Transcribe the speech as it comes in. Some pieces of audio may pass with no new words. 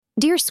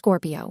Dear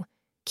Scorpio,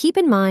 keep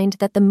in mind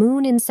that the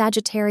moon in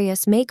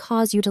Sagittarius may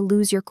cause you to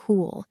lose your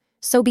cool,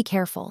 so be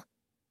careful.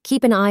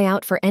 Keep an eye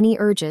out for any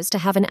urges to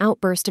have an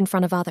outburst in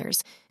front of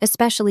others,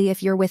 especially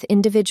if you're with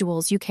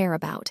individuals you care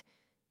about.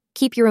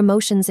 Keep your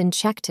emotions in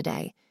check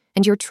today,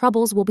 and your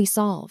troubles will be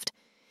solved.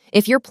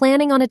 If you're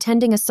planning on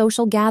attending a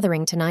social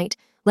gathering tonight,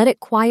 let it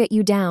quiet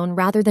you down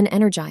rather than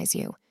energize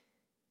you.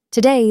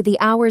 Today, the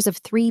hours of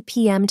 3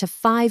 p.m. to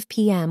 5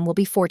 p.m. will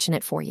be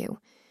fortunate for you.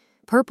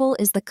 Purple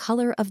is the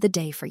color of the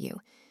day for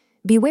you.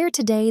 Beware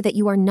today that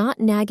you are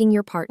not nagging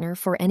your partner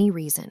for any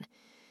reason.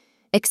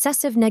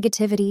 Excessive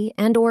negativity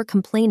and/or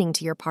complaining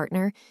to your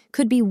partner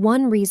could be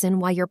one reason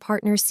why your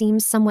partner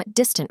seems somewhat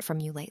distant from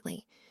you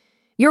lately.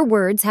 Your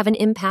words have an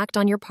impact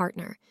on your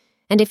partner,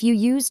 and if you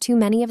use too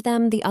many of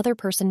them, the other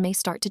person may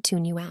start to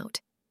tune you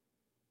out.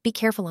 Be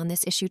careful on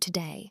this issue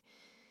today.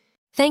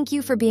 Thank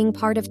you for being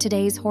part of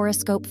today's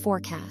horoscope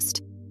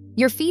forecast.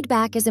 Your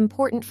feedback is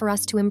important for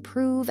us to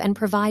improve and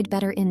provide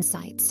better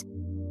insights.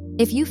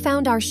 If you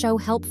found our show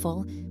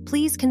helpful,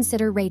 please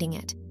consider rating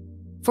it.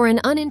 For an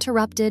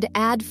uninterrupted,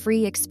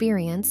 ad-free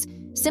experience,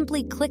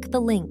 simply click the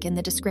link in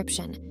the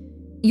description.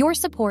 Your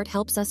support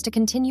helps us to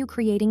continue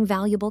creating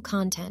valuable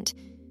content.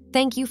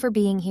 Thank you for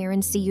being here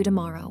and see you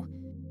tomorrow.